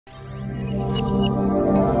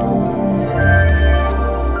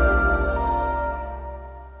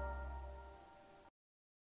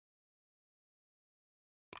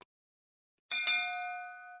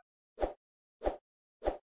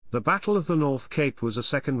The Battle of the North Cape was a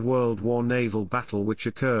Second World War naval battle which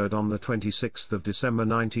occurred on the 26th of December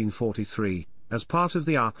 1943, as part of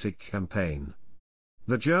the Arctic campaign.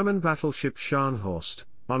 The German battleship Scharnhorst,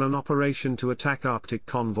 on an operation to attack Arctic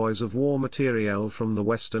convoys of war materiel from the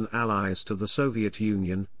Western Allies to the Soviet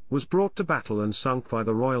Union, was brought to battle and sunk by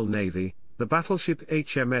the Royal Navy, the battleship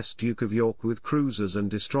HMS Duke of York with cruisers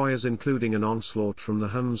and destroyers including an onslaught from the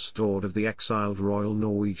HNoMS Stord of the exiled Royal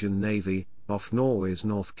Norwegian Navy, off Norway's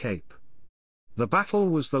North Cape. The battle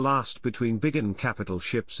was the last between big and capital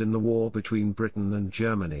ships in the war between Britain and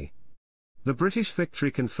Germany. The British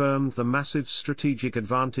victory confirmed the massive strategic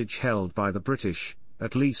advantage held by the British,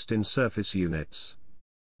 at least in surface units.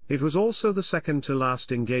 It was also the second to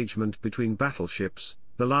last engagement between battleships,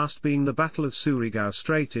 the last being the Battle of Surigao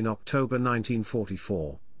Strait in October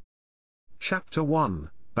 1944. Chapter 1,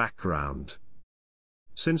 Background.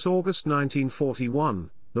 Since August 1941,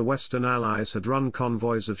 the Western Allies had run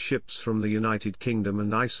convoys of ships from the United Kingdom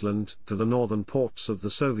and Iceland to the northern ports of the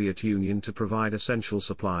Soviet Union to provide essential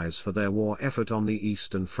supplies for their war effort on the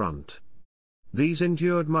Eastern Front. These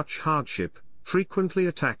endured much hardship, frequently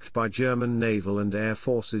attacked by German naval and air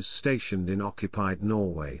forces stationed in occupied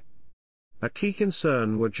Norway. A key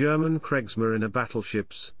concern were German Kriegsmarine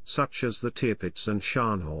battleships, such as the Tirpitz and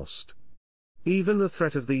Scharnhorst. Even the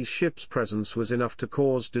threat of these ships' presence was enough to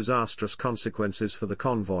cause disastrous consequences for the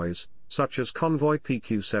convoys, such as convoy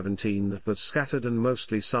PQ-17 that was scattered and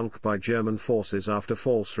mostly sunk by German forces after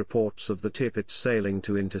false reports of the Tirpitz sailing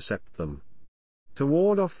to intercept them. To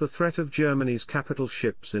ward off the threat of Germany's capital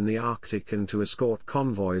ships in the Arctic and to escort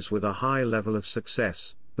convoys with a high level of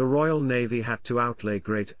success, the Royal Navy had to outlay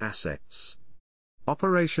great assets.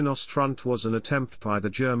 Operation Ostfront was an attempt by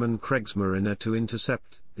the German Kriegsmarine to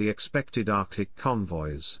intercept the expected Arctic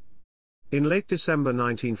convoys. In late December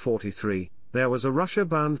 1943, there was a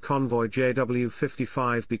Russia-bound convoy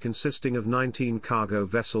JW-55B consisting of 19 cargo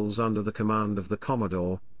vessels under the command of the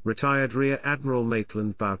Commodore, retired Rear Admiral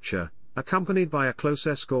Maitland Boucher, accompanied by a close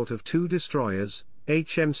escort of 2 destroyers,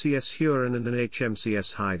 HMCS Huron and an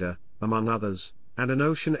HMCS Hyder, among others, and an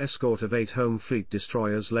ocean escort of 8 Home Fleet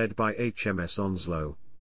destroyers led by HMS Onslaught.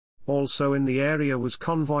 Also in the area was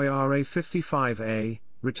convoy RA-55A,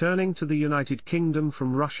 returning to the United Kingdom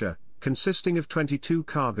from Russia, consisting of 22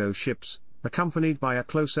 cargo ships, accompanied by a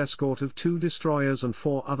close escort of 2 destroyers and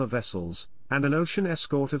 4 other vessels, and an ocean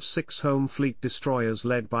escort of 6 Home Fleet destroyers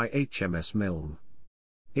led by HMS Milne.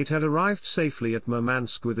 It had arrived safely at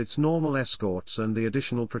Murmansk with its normal escorts and the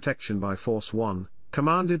additional protection by Force 1,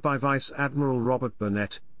 commanded by Vice Admiral Robert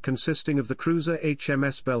Burnett, consisting of the cruiser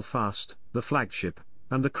HMS Belfast, the flagship,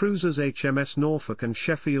 and the cruisers HMS Norfolk and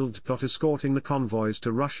Sheffield. Escorting the convoys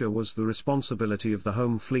to Russia was the responsibility of the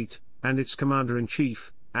Home Fleet, and its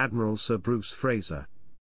Commander-in-Chief, Admiral Sir Bruce Fraser.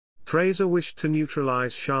 Fraser wished to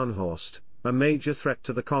neutralize Scharnhorst, a major threat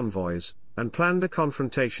to the convoys, and planned a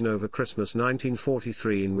confrontation over Christmas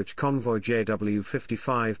 1943 in which convoy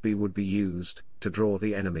JW-55B would be used, to draw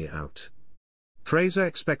the enemy out. Fraser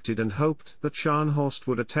expected and hoped that Scharnhorst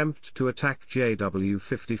would attempt to attack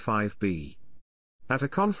JW-55B. At a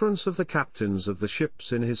conference of the captains of the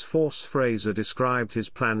ships in his force, Fraser described his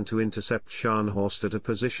plan to intercept Scharnhorst at a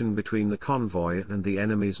position between the convoy and the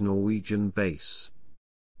enemy's Norwegian base.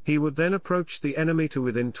 He would then approach the enemy to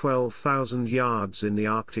within 12,000 yards in the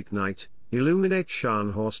Arctic night, illuminate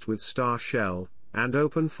Scharnhorst with star shell, and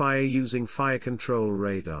open fire using fire control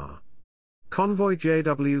radar. Convoy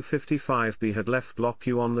JW-55B had left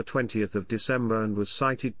Lockheed on the 20th of December and was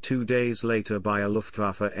sighted 2 days later by a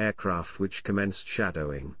Luftwaffe aircraft which commenced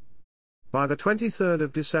shadowing. By the 23rd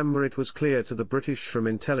of December it was clear to the British from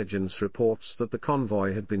intelligence reports that the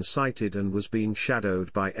convoy had been sighted and was being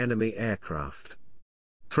shadowed by enemy aircraft.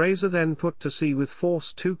 Fraser then put to sea with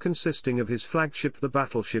Force 2 consisting of his flagship the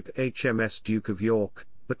battleship HMS Duke of York,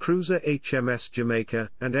 the cruiser HMS Jamaica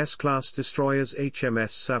and S-class destroyers HMS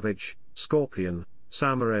Savage, Scorpion,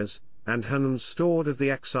 Saumarez, and HNoMS Stord of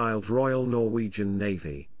the exiled Royal Norwegian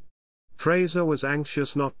Navy. Fraser was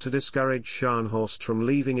anxious not to discourage Scharnhorst from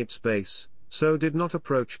leaving its base, so did not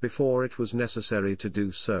approach before it was necessary to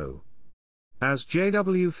do so. As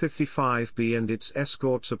JW-55B and its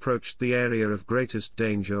escorts approached the area of greatest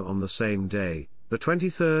danger on the same day, the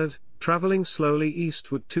 23rd, traveling slowly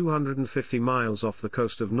eastward 250 miles off the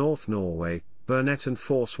coast of North Norway, Burnett and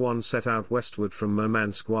Force 1 set out westward from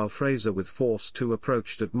Murmansk while Fraser with Force 2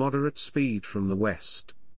 approached at moderate speed from the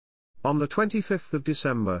west. On the 25th of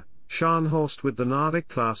December, Scharnhorst with the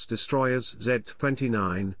Narvik-class destroyers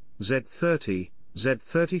Z-29, Z-30,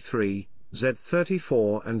 Z-33,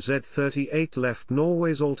 Z-34 and Z-38 left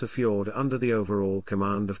Norway's Alta Fjord under the overall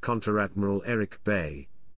command of Contra-Admiral Erik Bay.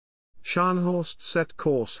 Scharnhorst set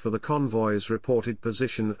course for the convoy's reported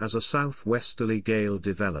position as a southwesterly gale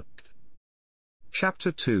developed.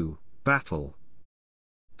 Chapter 2, Battle.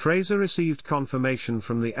 Fraser received confirmation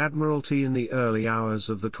from the Admiralty in the early hours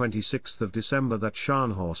of the 26th of December that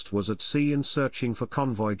Scharnhorst was at sea and searching for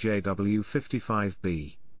convoy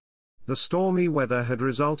JW-55B. The stormy weather had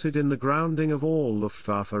resulted in the grounding of all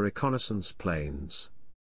Luftwaffe reconnaissance planes.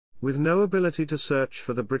 With no ability to search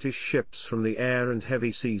for the British ships from the air and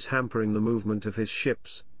heavy seas hampering the movement of his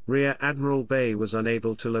ships, Rear Admiral Bay was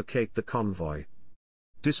unable to locate the convoy.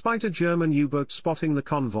 Despite a German U-boat spotting the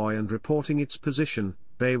convoy and reporting its position,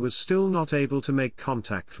 Bay was still not able to make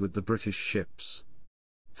contact with the British ships.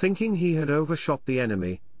 Thinking he had overshot the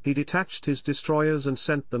enemy, he detached his destroyers and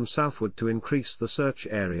sent them southward to increase the search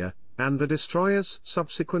area, and the destroyers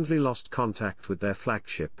subsequently lost contact with their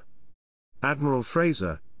flagship. Admiral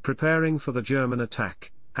Fraser, preparing for the German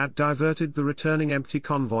attack, had diverted the returning empty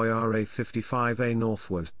convoy RA-55A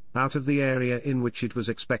northward, out of the area in which it was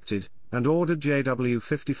expected, and ordered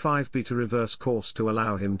JW-55B to reverse course to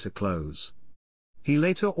allow him to close. He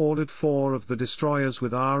later ordered 4 of the destroyers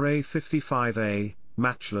with RA-55A,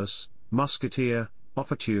 Matchless, Musketeer,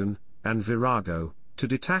 Opportune, and Virago, to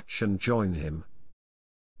detach and join him.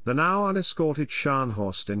 The now unescorted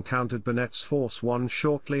Scharnhorst encountered Burnet's Force 1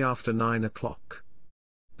 shortly after 9 o'clock.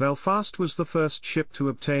 Belfast was the first ship to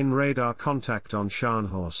obtain radar contact on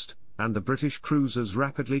Scharnhorst, and the British cruisers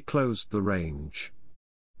rapidly closed the range.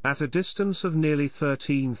 At a distance of nearly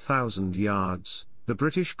 13,000 yards, the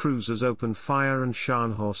British cruisers opened fire and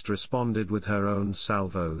Scharnhorst responded with her own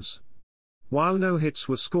salvos. While no hits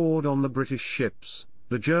were scored on the British ships,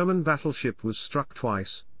 the German battleship was struck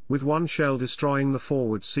twice, with one shell destroying the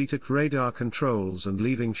forward seat at radar controls and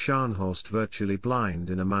leaving Scharnhorst virtually blind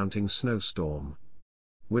in a mounting snowstorm.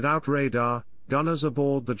 Without radar, gunners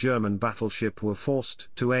aboard the German battleship were forced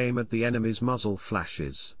to aim at the enemy's muzzle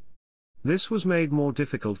flashes. This was made more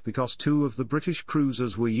difficult because 2 of the British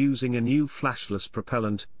cruisers were using a new flashless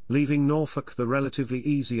propellant, leaving Norfolk the relatively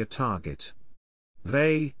easier target.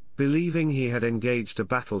 Bay, believing he had engaged a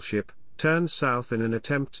battleship, turned south in an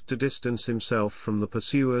attempt to distance himself from the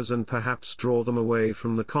pursuers and perhaps draw them away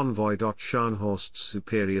from the convoy. Scharnhorst's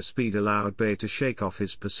superior speed allowed Bay to shake off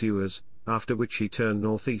his pursuers, after which he turned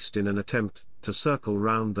northeast in an attempt to circle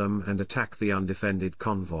round them and attack the undefended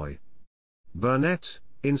convoy. Burnet,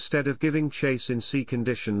 instead of giving chase in sea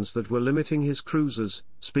conditions that were limiting his cruisers'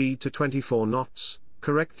 speed to 24 knots,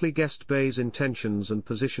 correctly guessed Bay's intentions and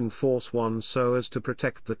positioned Force 1 so as to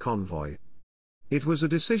protect the convoy. It was a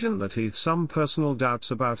decision that he had some personal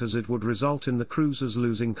doubts about, as it would result in the cruisers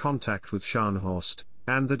losing contact with Scharnhorst,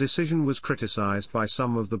 and the decision was criticized by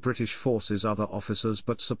some of the British force's other officers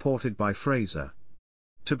but supported by Fraser.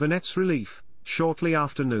 To Burnet's relief, shortly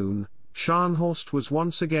after noon, Scharnhorst was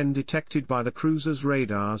once again detected by the cruiser's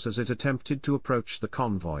radars as it attempted to approach the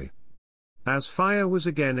convoy. As fire was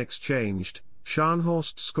again exchanged,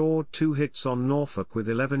 Scharnhorst scored 2 hits on Norfolk with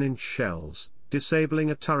 11-inch shells,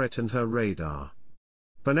 disabling a turret and her radar.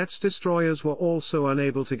 Burnet's destroyers were also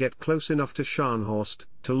unable to get close enough to Scharnhorst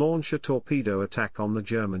to launch a torpedo attack on the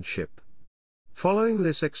German ship. Following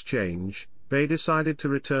this exchange, Bay decided to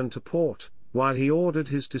return to port, while he ordered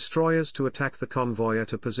his destroyers to attack the convoy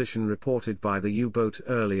at a position reported by the U-boat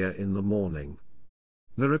earlier in the morning.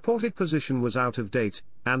 The reported position was out of date,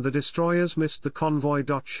 and the destroyers missed the convoy.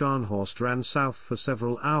 Scharnhorst ran south for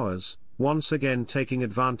several hours, once again taking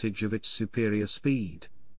advantage of its superior speed.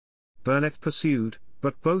 Burnet pursued,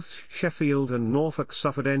 but both Sheffield and Norfolk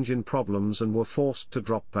suffered engine problems and were forced to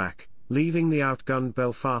drop back, leaving the outgunned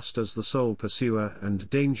Belfast as the sole pursuer and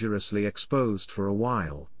dangerously exposed for a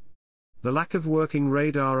while. The lack of working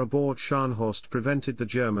radar aboard Scharnhorst prevented the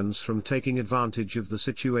Germans from taking advantage of the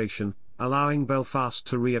situation, allowing Belfast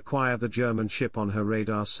to reacquire the German ship on her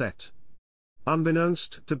radar set.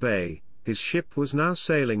 Unbeknownst to Bay, his ship was now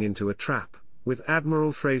sailing into a trap, with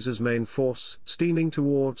Admiral Fraser's main force steaming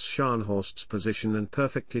towards Scharnhorst's position and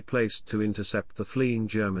perfectly placed to intercept the fleeing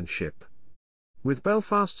German ship. With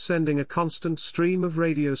Belfast sending a constant stream of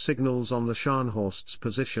radio signals on the Scharnhorst's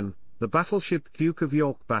position, the battleship Duke of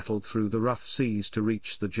York battled through the rough seas to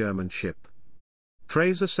reach the German ship.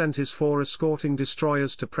 Fraser sent his 4 escorting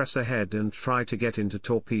destroyers to press ahead and try to get into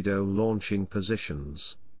torpedo launching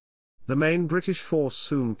positions. The main British force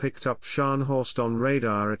soon picked up Scharnhorst on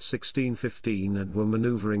radar at 16:15 and were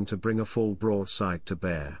maneuvering to bring a full broadside to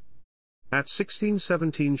bear. At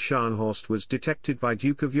 1617 Scharnhorst was detected by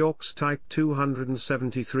Duke of York's Type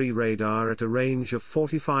 273 radar at a range of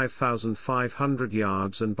 45,500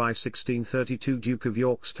 yards, and by 1632 Duke of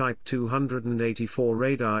York's Type 284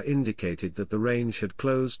 radar indicated that the range had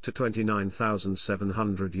closed to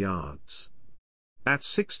 29,700 yards. At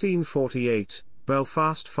 1648,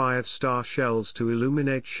 Belfast fired star shells to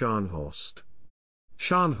illuminate Scharnhorst.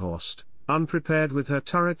 Scharnhorst, unprepared with her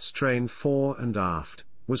turrets trained fore and aft,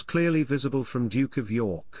 was clearly visible from Duke of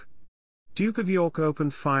York. Duke of York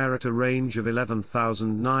opened fire at a range of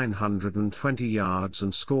 11,920 yards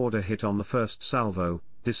and scored a hit on the first salvo,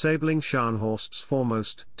 disabling Scharnhorst's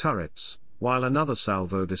foremost turrets, while another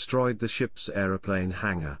salvo destroyed the ship's aeroplane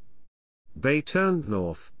hangar. Bay turned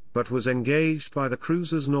north, but was engaged by the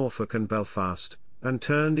cruisers Norfolk and Belfast, and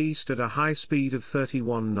turned east at a high speed of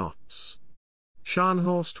 31 knots.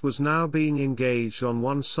 Scharnhorst was now being engaged on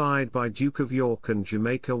one side by Duke of York and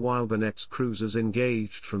Jamaica, while Burnet's cruisers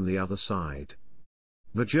engaged from the other side.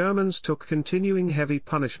 The Germans took continuing heavy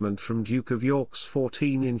punishment from Duke of York's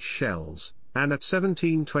 14-inch shells, and at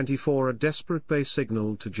 1724 a desperate Bay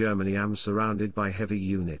signalled to Germany, "I am surrounded by heavy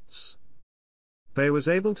units." Bay was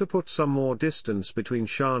able to put some more distance between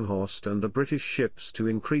Scharnhorst and the British ships to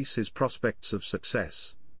increase his prospects of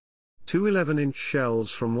success. Two 11-inch shells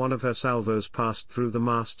from one of her salvos passed through the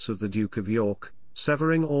masts of the Duke of York,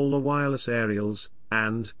 severing all the wireless aerials,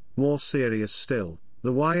 and, more serious still,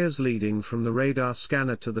 the wires leading from the radar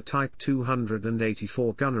scanner to the Type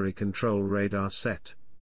 284 gunnery control radar set.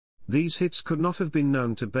 These hits could not have been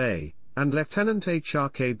known to Bay, and Lieutenant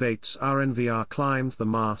H.R.K. Bates RNVR climbed the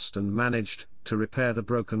mast and managed to repair the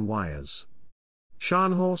broken wires.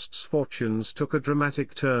 Scharnhorst's fortunes took a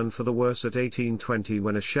dramatic turn for the worse at 1820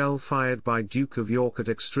 when a shell fired by Duke of York at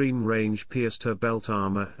extreme range pierced her belt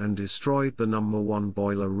armor and destroyed the No. 1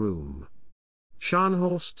 boiler room.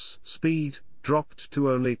 Scharnhorst's speed dropped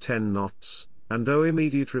to only 10 knots, and though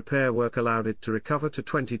immediate repair work allowed it to recover to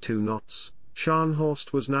 22 knots,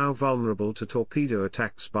 Scharnhorst was now vulnerable to torpedo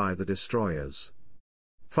attacks by the destroyers.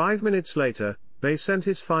 5 minutes later, Bay sent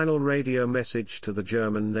his final radio message to the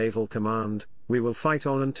German Naval Command: "We will fight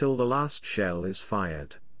on until the last shell is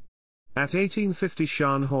fired." At 1850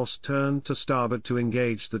 Scharnhorst turned to starboard to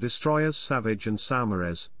engage the destroyers Savage and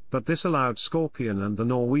Saumarez, but this allowed Scorpion and the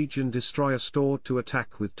Norwegian destroyer Stord to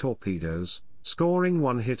attack with torpedoes, scoring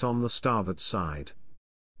one hit on the starboard side.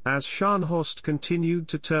 As Scharnhorst continued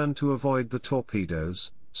to turn to avoid the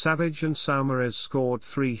torpedoes, Savage and Saumarez scored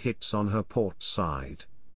 3 hits on her port side.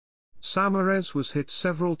 Saumarez was hit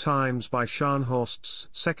several times by Scharnhorst's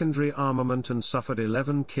secondary armament and suffered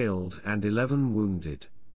 11 killed and 11 wounded.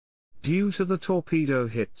 Due to the torpedo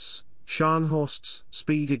hits, Scharnhorst's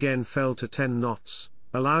speed again fell to 10 knots,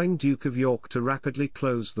 allowing Duke of York to rapidly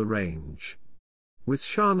close the range. With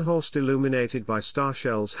Scharnhorst illuminated by star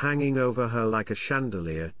shells hanging over her like a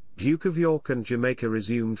chandelier, Duke of York and Jamaica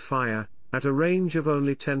resumed fire, at a range of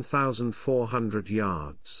only 10,400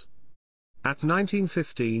 yards. At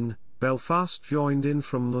 1915, Belfast joined in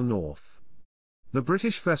from the north. The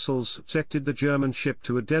British vessels subjected the German ship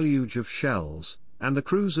to a deluge of shells, and the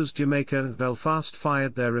cruisers Jamaica and Belfast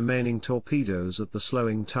fired their remaining torpedoes at the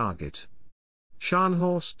slowing target.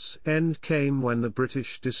 Scharnhorst's end came when the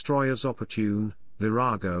British destroyers Opportune,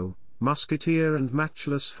 Virago, Musketeer and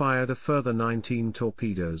Matchless fired a further 19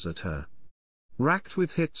 torpedoes at her. Racked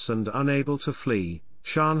with hits and unable to flee,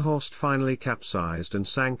 Scharnhorst finally capsized and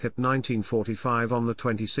sank at 1945 on the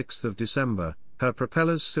 26th of December, her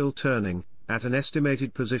propellers still turning, at an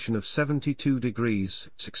estimated position of 72 degrees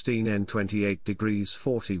 16 N 28 degrees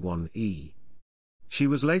 41 E. She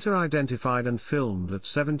was later identified and filmed at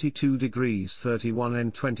 72 degrees 31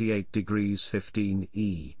 N 28 degrees 15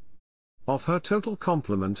 E. Of her total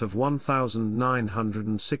complement of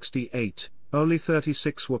 1,968, only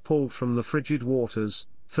 36 were pulled from the frigid waters,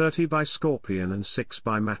 30 by Scorpion and 6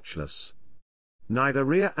 by Matchless. Neither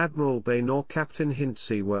Rear Admiral Bay nor Captain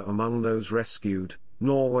Hintze were among those rescued,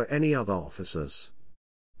 nor were any other officers.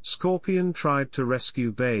 Scorpion tried to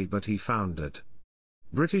rescue Bay but he foundered.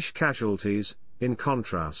 British casualties, in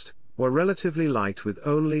contrast, were relatively light with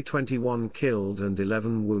only 21 killed and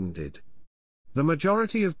 11 wounded. The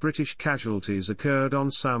majority of British casualties occurred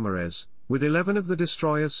on Saumarez, with 11 of the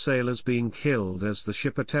destroyer's sailors being killed as the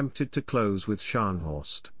ship attempted to close with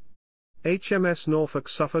Scharnhorst. HMS Norfolk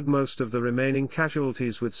suffered most of the remaining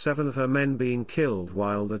casualties, with 7 of her men being killed,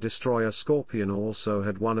 while the destroyer Scorpion also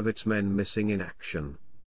had 1 of its men missing in action.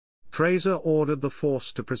 Fraser ordered the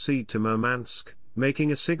force to proceed to Murmansk,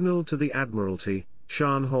 making a signal to the Admiralty.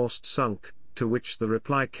 Scharnhorst sunk, to which the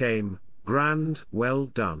reply came, "Grand, well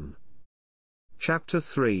done." Chapter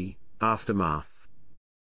 3, Aftermath.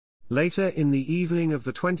 Later in the evening of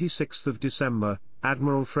the 26th of December,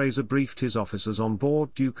 Admiral Fraser briefed his officers on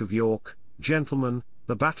board Duke of York, "Gentlemen,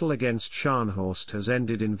 the battle against Scharnhorst has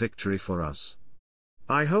ended in victory for us.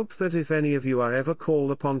 I hope that if any of you are ever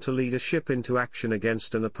called upon to lead a ship into action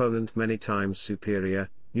against an opponent many times superior,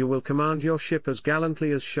 you will command your ship as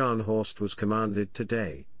gallantly as Scharnhorst was commanded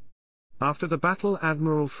today." After the battle,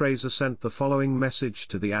 Admiral Fraser sent the following message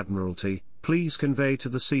to the Admiralty: "Please convey to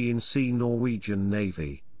the C Norwegian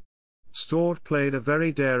Navy. Stord played a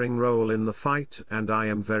very daring role in the fight and I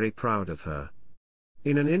am very proud of her."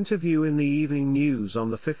 In an interview in the Evening News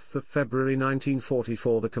on the 5th of February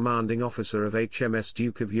 1944, the commanding officer of HMS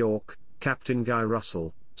Duke of York, Captain Guy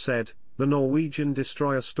Russell, said, "The Norwegian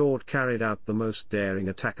destroyer Stord carried out the most daring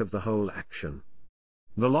attack of the whole action."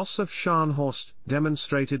 The loss of Scharnhorst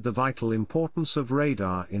demonstrated the vital importance of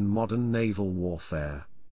radar in modern naval warfare.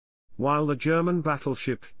 While the German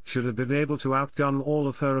battleship should have been able to outgun all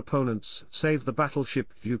of her opponents save the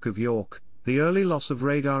battleship Duke of York, the early loss of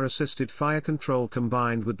radar-assisted fire control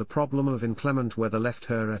combined with the problem of inclement weather left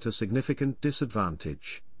her at a significant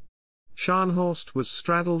disadvantage. Scharnhorst was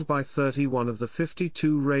straddled by 31 of the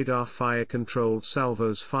 52 radar fire-controlled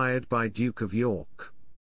salvos fired by Duke of York.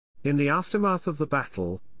 In the aftermath of the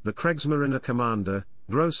battle, the Kriegsmarine commander,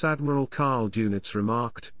 Gross Admiral Karl Dönitz,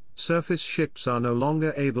 remarked, "Surface ships are no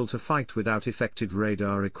longer able to fight without effective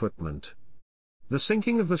radar equipment." The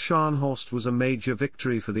sinking of the Scharnhorst was a major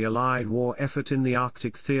victory for the Allied war effort in the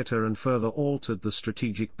Arctic theater and further altered the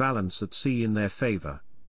strategic balance at sea in their favor.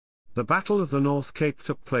 The Battle of the North Cape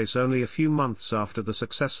took place only a few months after the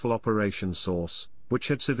successful Operation Source, which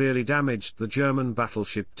had severely damaged the German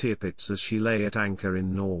battleship Tirpitz as she lay at anchor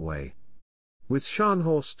in Norway. With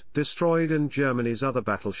Scharnhorst destroyed and Germany's other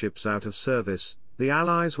battleships out of service, the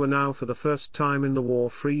Allies were now for the first time in the war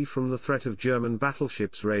free from the threat of German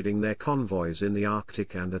battleships raiding their convoys in the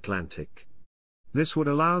Arctic and Atlantic. This would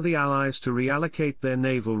allow the Allies to reallocate their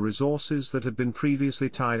naval resources that had been previously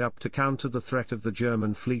tied up to counter the threat of the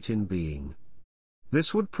German fleet in being.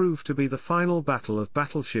 This would prove to be the final battle of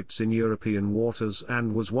battleships in European waters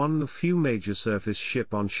and was one of few major surface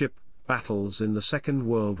ship-on-ship battles in the Second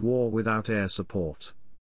World War without air support.